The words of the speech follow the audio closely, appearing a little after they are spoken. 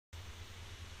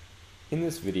In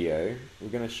this video, we're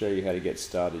going to show you how to get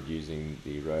started using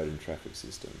the road and traffic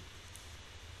system.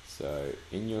 So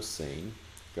in your scene,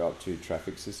 go up to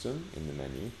traffic system in the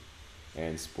menu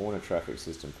and spawn a traffic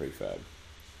system prefab.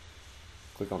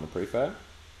 Click on the prefab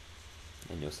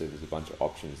and you'll see there's a bunch of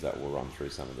options that will run through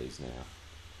some of these now.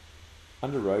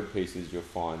 Under road pieces, you'll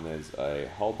find there's a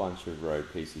whole bunch of road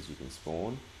pieces you can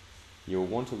spawn. You'll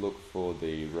want to look for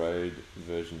the road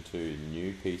version 2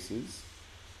 new pieces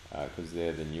because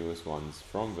they're the newest ones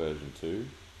from version 2,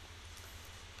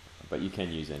 but you can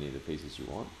use any of the pieces you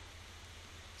want.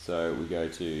 So we go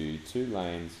to 2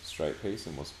 lanes straight piece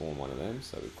and we'll spawn one of them.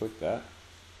 So we click that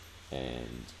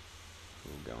and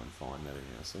we'll go and find that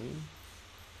in our scene.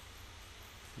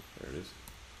 There it is.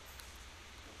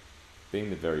 Being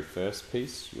the very first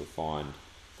piece, you'll find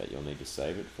that you'll need to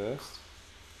save it first.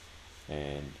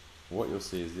 And what you'll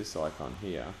see is this icon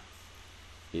here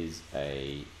is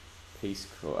a piece,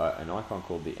 an icon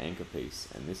called the anchor piece,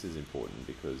 and this is important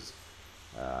because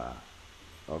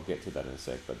I'll get to that in a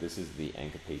sec, but this is the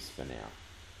anchor piece for now.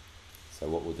 So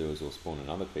what we'll do is we'll spawn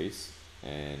another piece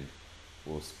and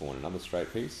we'll spawn another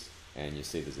straight piece, and you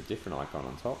see there's a different icon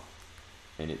on top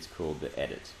and it's called the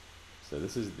edit. So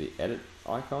this is the edit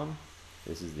icon,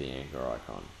 this is the anchor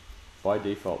icon. By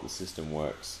default the system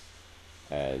works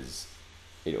as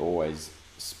it always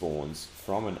spawns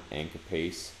from an anchor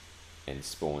piece and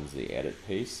spawns the edit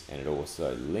piece, and it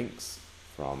also links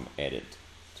from edit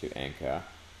to anchor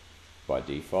by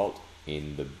default.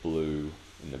 In the blue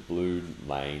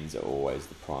lanes are always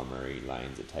the primary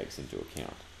lanes it takes into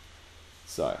account.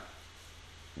 So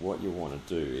what you want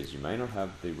to do is, you may not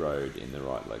have the road in the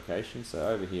right location, so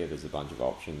over here there's a bunch of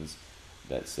options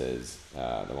that says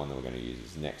the one that we're going to use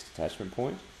is next attachment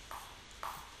point,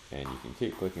 and you can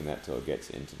keep clicking that till it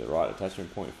gets into the right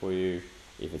attachment point for you.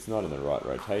 If it's not in the right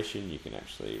rotation, you can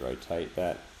actually rotate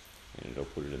that and it'll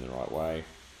put it in the right way,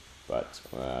 but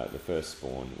the first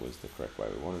spawn was the correct way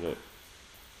we wanted it,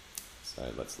 so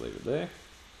let's leave it there.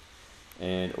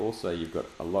 And also you've got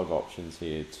a lot of options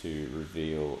here to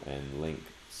reveal and link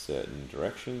certain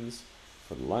directions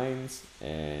for the lanes,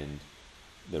 and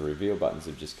the reveal buttons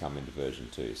have just come into version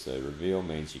 2. So reveal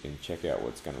means you can check out what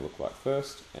it's going to look like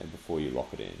first and before you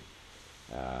lock it in.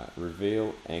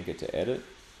 Reveal, anchor to edit,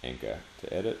 anchor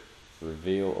to edit,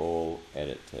 reveal all,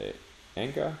 edit to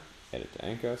anchor,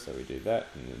 so we do that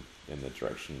and then the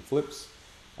direction flips.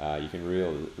 You can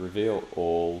reveal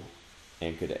all,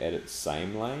 anchor to edit,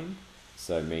 same lane,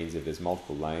 so it means if there's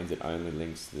multiple lanes it only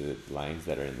links the lanes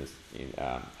that are in this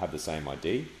have the same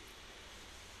ID.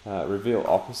 Reveal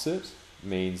opposite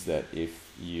means that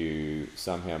if you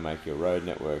somehow make your road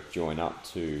network join up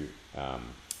to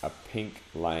a pink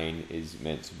lane is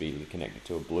meant to be connected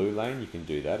to a blue lane, you can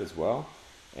do that as well.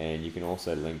 And you can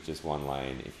also link just one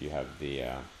lane if you have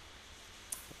the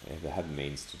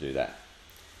means to do that.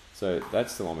 So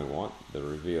that's the one we want, the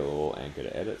reveal all, anchor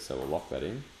to edit. So we'll lock that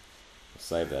in, we'll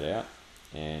save that out,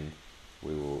 and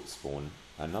we will spawn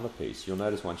another piece. You'll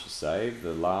notice once you save,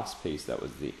 the last piece that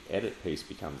was the edit piece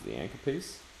becomes the anchor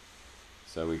piece.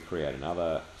 So we create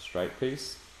another straight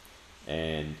piece,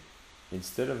 and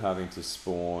instead of having to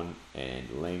spawn and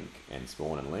link and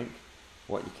spawn and link,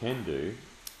 what you can do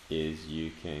is you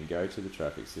can go to the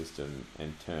traffic system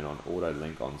and turn on auto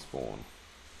link on spawn,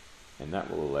 and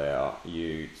that will allow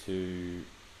you to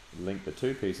link the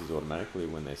 2 pieces automatically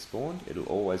when they're spawned. It'll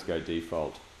always go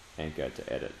default anchor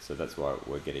to edit, so that's why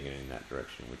we're getting it in that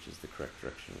direction, which is the correct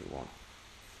direction we want.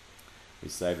 We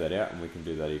save that out and we can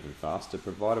do that even faster,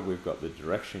 provided we've got the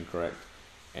direction correct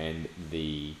and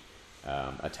the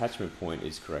attachment point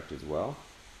is correct as well.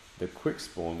 The quick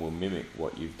spawn will mimic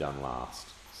what you've done last.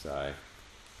 So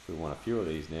if we want a few of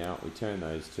these now, we turn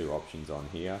those 2 options on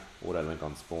here, auto link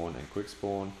on spawn and quick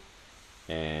spawn,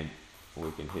 and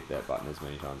we can hit that button as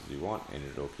many times as you want and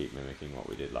it'll keep mimicking what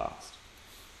we did last.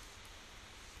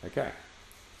 Okay,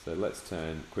 so let's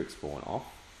turn quick spawn off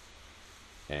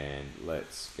and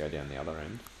let's go down the other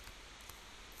end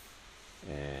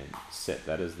and set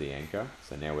that as the anchor.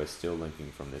 So now we're still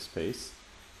linking from this piece,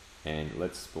 and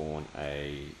let's spawn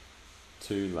a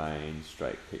 2-lane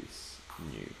straight piece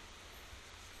new,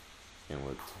 and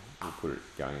we'll put it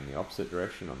going in the opposite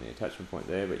direction on the attachment point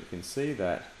there, but you can see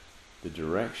that the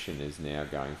direction is now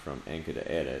going from anchor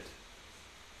to edit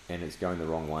and it's going the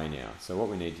wrong way now. So what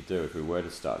we need to do if we were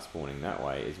to start spawning that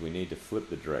way is we need to flip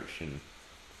the direction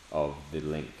of the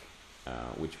link,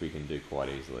 which we can do quite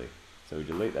easily. So we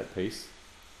delete that piece,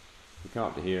 we come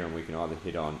up to here and we can either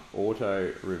hit on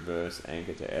auto reverse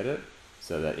anchor to edit,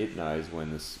 so that it knows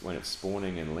when it's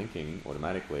spawning and linking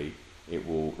automatically, it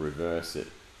will reverse it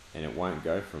and it won't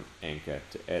go from anchor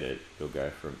to edit, it'll go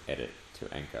from edit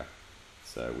to anchor.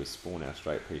 So we spawn our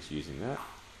straight piece using that,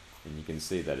 and you can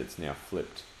see that it's now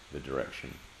flipped the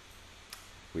direction.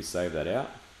 We save that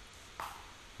out.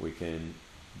 We can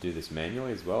do this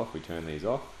manually as well if we turn these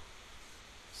off.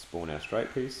 Spawn our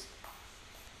straight piece,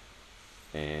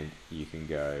 and you can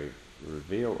go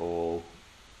reveal all,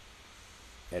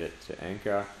 edit to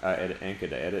anchor. Anchor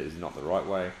to edit is not the right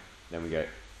way. Then we go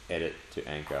edit to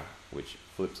anchor, which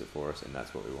flips it for us, and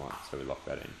that's what we want. So we lock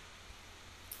that in.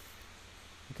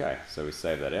 Okay, so we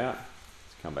save that out.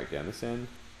 Let's come back down this end.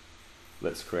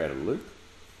 Let's create a loop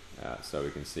so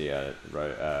we can see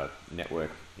our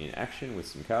network in action with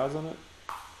some cars on it.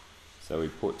 So we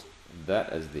put that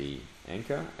as the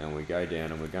anchor, and we go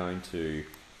down and we're going to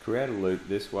create a loop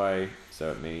this way,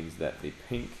 so it means that the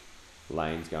pink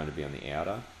lane is going to be on the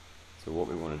outer. So what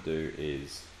we want to do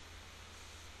is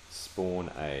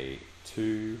spawn a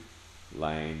 2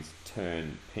 lanes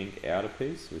turn pink outer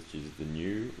piece, which is the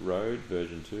new road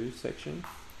version 2 section,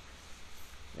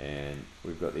 and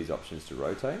we've got these options to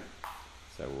rotate.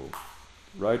 So we'll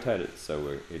rotate it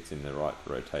so it's in the right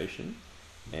rotation.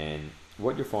 And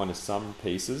what you'll find is some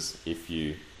pieces, if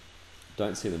you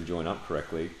don't see them join up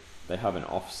correctly, they have an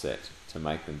offset to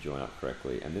make them join up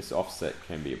correctly, and this offset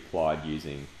can be applied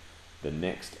using the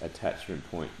next attachment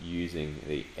point using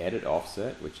the edit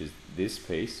offset, which is this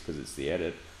piece because it's the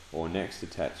edit, or next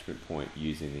attachment point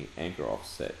using the anchor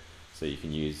offset. So you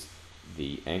can use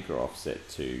the anchor offset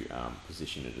to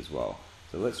position it as well.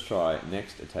 So let's try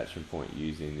next attachment point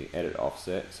using the edit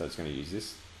offset. So it's going to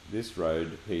use this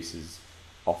road piece's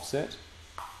offset,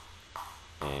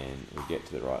 and we get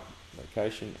to the right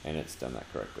location, and it's done that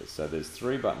correctly. So there's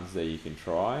 3 buttons there you can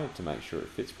try to make sure it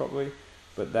fits properly.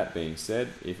 But that being said,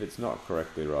 if it's not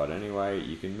correctly right anyway,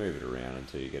 you can move it around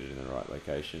until you get it in the right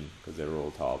location, because they're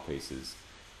all tile pieces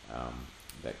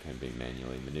that can be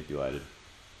manually manipulated.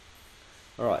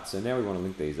 Alright, so now we want to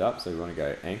link these up, so we want to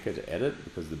go anchor to edit,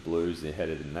 because the blues are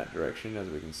headed in that direction, as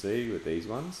we can see with these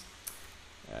ones.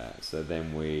 So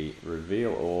then we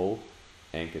reveal all,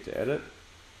 anchor to edit,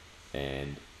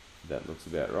 and that looks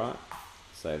about right.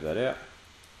 Save that out,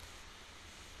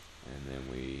 and then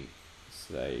we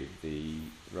save the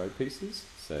road pieces.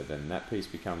 So then that piece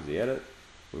becomes the edit.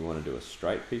 We want to do a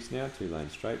straight piece now, 2 lane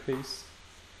straight piece.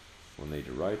 We'll need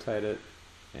to rotate it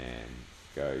and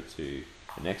go to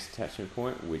the next attachment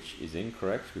point, which is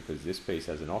incorrect because this piece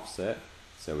has an offset.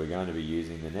 So we're going to be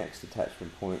using the next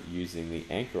attachment point using the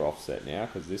anchor offset now,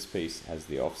 because this piece has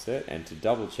the offset. And to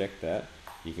double check that,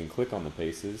 you can click on the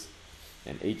pieces,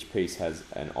 and each piece has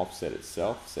an offset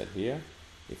itself set here.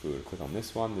 If we were to click on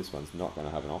this one's not going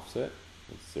to have an offset.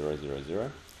 It's 0, 0,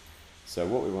 0. So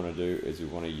what we want to do is we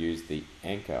want to use the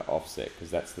anchor offset, because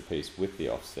that's the piece with the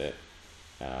offset.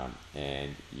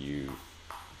 And you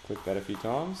click that a few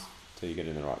times till you get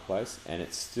in the right place, and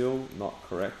it's still not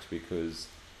correct because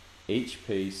each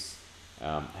piece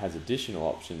has additional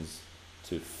options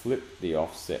to flip the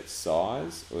offset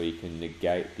size, or you can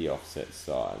negate the offset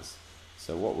size.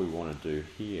 So what we want to do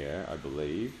here, I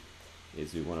believe,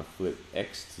 is we want to flip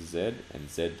X to Z and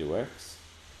Z to X,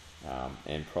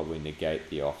 and probably negate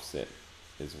the offset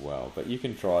as well. But you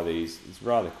can try these, it's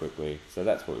rather quickly. So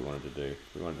that's what we wanted to do.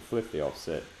 We wanted to flip the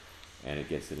offset, and it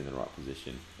gets it in the right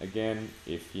position. Again,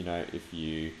 if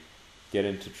you get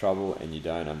into trouble and you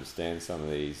don't understand some of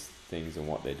these things and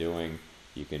what they're doing,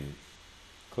 you can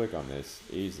click on this,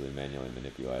 easily manually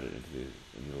manipulate it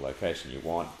into the location you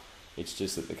want. It's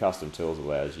just that the custom tools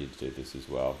allows you to do this as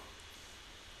well.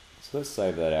 So let's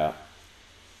save that out,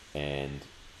 and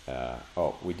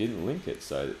oh, we didn't link it,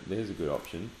 so there's a good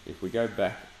option. If we go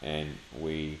back and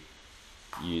we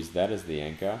use that as the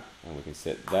anchor, and we can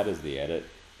set that as the edit,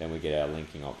 then we get our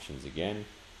linking options again.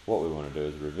 What we want to do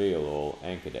is reveal all,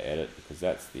 anchor to edit, because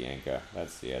that's the anchor,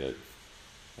 that's the edit,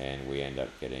 and we end up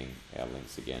getting our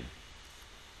links again.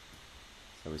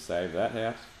 So we save that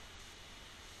out,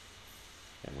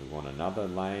 and we want another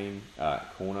lane,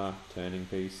 corner turning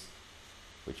piece,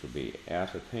 which will be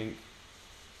outer pink.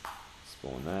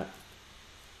 Spawn that.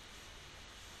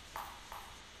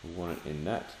 We want it in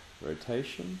that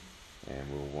rotation,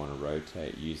 and we'll want to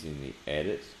rotate using the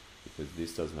edit, because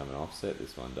this doesn't have an offset,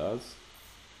 this one does.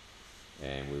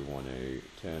 And we want to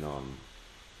turn on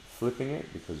flipping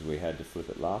it, because we had to flip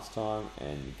it last time,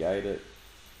 and negate it,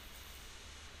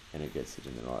 and it gets it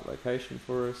in the right location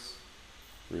for us.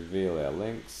 Reveal our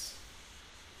links,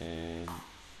 and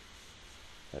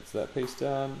that's that piece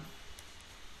done.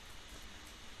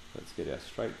 Let's get our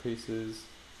straight pieces.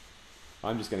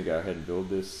 I'm just going to go ahead and build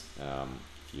this.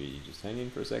 If you just hang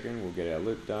in for a second, we'll get our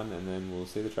loop done, and then we'll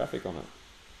see the traffic on it.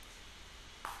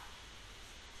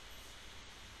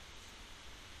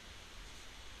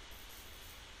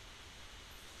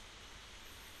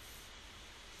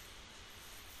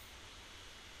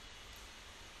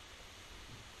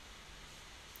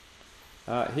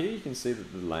 Here you can see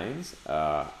that the lanes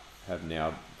have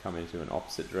now come into an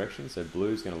opposite direction. So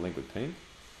blue is going to link with pink,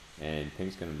 and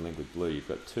pink's going to link with blue. You've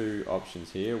got two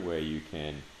options here where you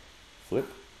can flip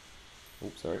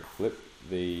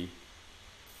the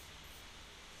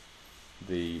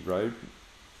road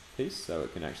piece so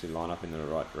it can actually line up in the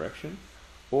right direction.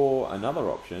 Or another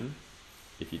option,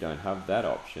 if you don't have that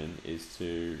option, is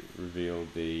to reveal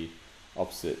the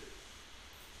opposite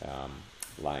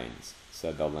lanes,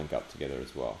 so they'll link up together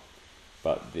as well.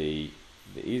 But the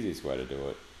easiest way to do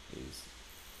it is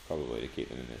probably to keep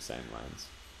them in their same lanes.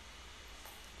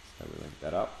 So we link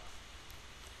that up,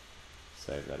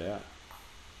 save that out,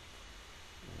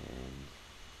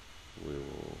 and we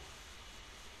will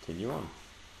continue on.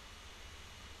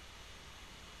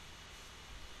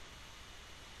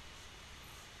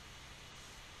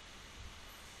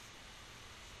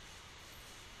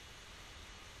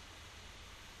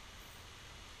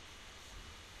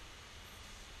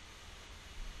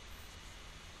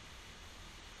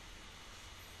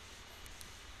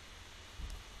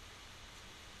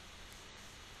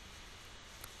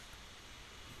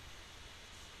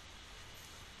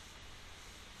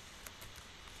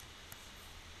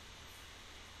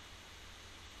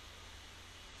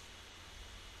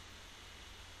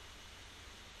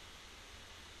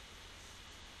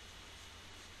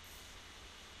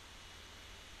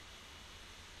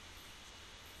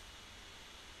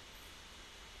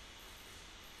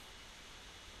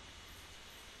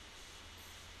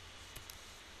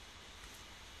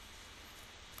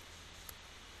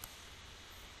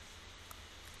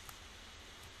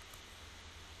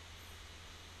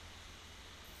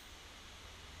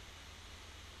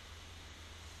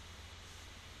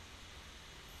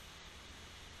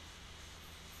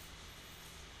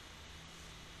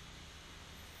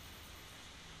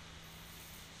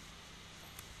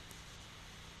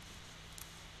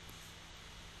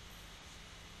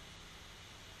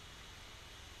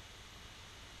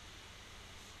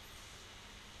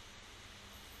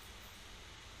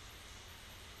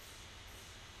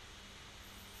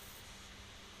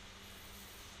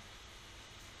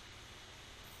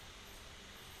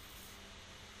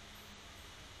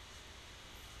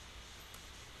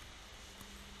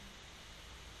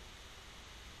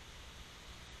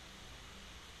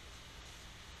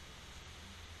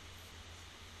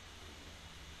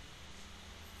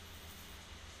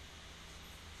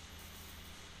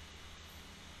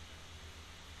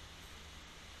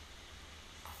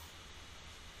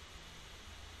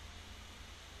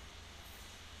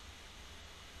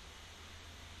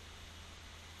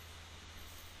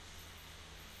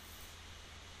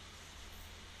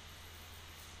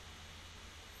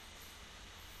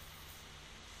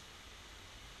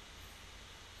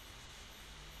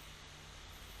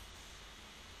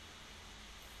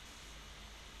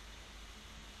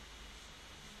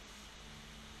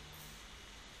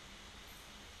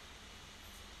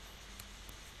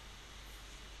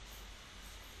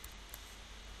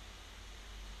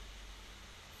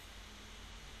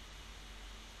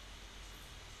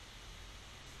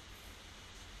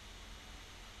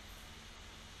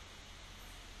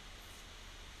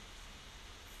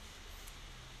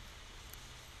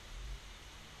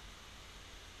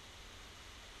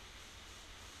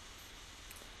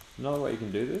 Another way you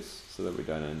can do this, so that we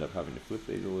don't end up having to flip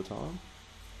these all the time,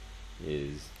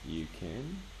 is you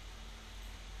can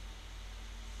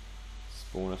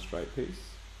spawn a straight piece.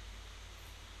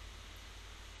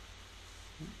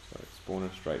 Spawn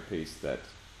a straight piece that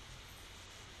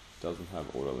doesn't have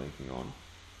auto linking on.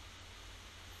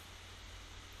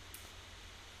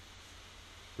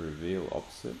 Reveal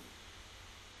opposite,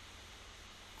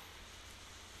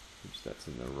 which that's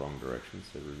in the wrong direction,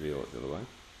 so reveal it the other way.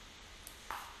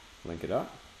 Link it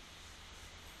up,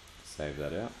 save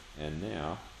that out, and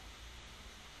now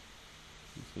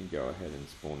you can go ahead and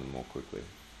spawn them more quickly.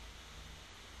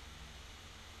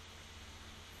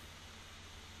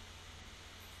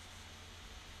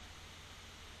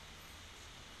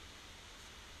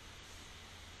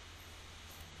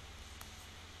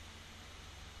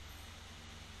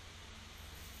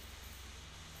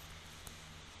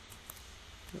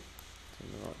 Yep, it's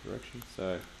in the right direction.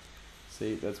 So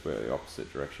see, that's where the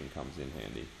opposite direction comes in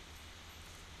handy.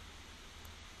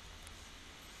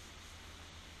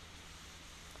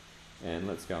 And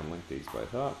let's go and link these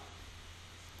both up.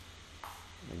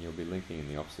 And you'll be linking in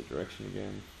the opposite direction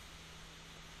again.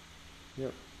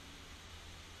 Yep.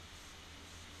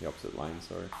 The opposite lane,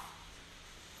 sorry.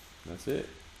 And that's it.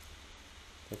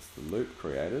 That's the loop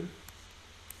created.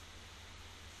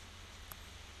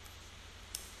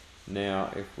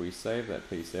 Now, if we save that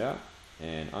piece out,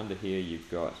 and under here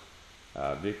you've got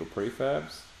vehicle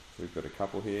prefabs, we've got a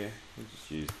couple here. We'll just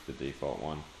use the default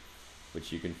one,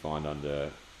 which you can find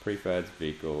under Prefabs,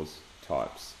 Vehicles,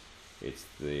 Types. It's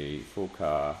the full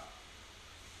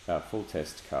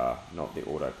test car, not the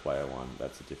auto player one.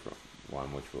 That's a different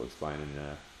one, which we'll explain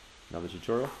in another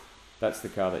tutorial. That's the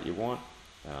car that you want.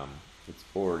 It's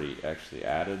already actually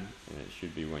added, and it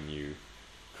should be when you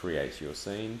create your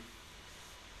scene.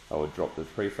 I will drop the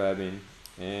prefab in,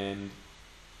 and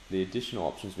the additional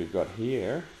options we've got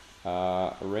here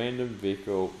are a random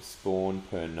vehicle spawn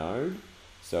per node.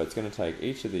 So it's going to take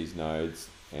each of these nodes,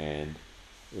 and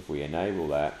if we enable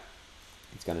that,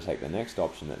 it's going to take the next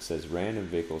option that says random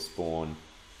vehicle spawn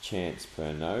chance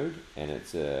per node, and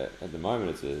it's at the moment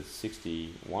it's a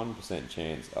 61%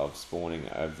 chance of spawning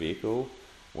a vehicle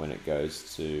when it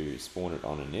goes to spawn it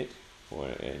on a init or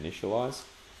initialize,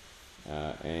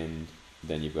 and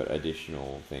then you've got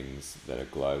additional things that are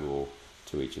global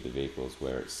to each of the vehicles,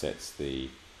 where it sets the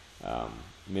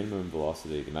minimum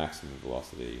velocity, the maximum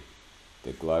velocity,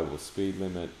 the global speed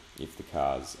limit if the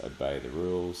cars obey the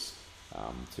rules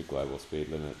to global speed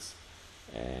limits,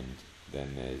 and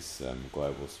then there's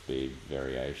global speed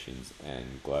variations and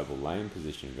global lane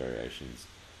position variations,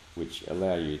 which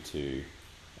allow you to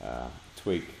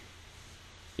tweak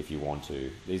if you want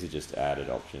to. These are just added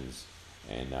options,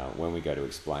 and when we go to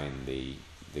explain the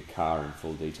car in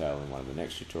full detail in one of the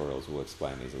next tutorials, we'll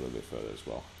explain these a little bit further as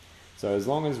well. So as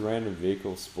long as random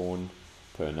vehicle spawn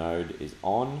per node is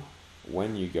on,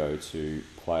 when you go to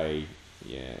play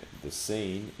the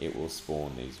scene, it will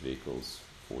spawn these vehicles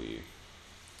for you.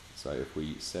 So if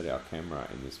we set our camera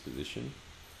in this position,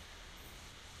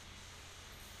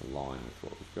 align with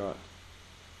what we've got,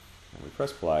 and we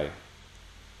press play,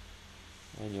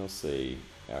 and you'll see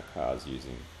our cars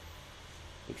using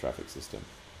the traffic system.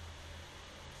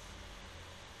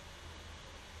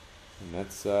 And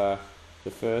that's the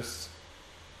first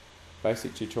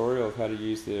basic tutorial of how to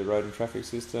use the road and traffic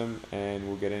system, and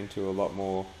we'll get into a lot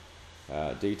more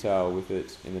detail with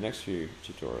it in the next few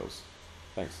tutorials.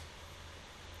 Thanks.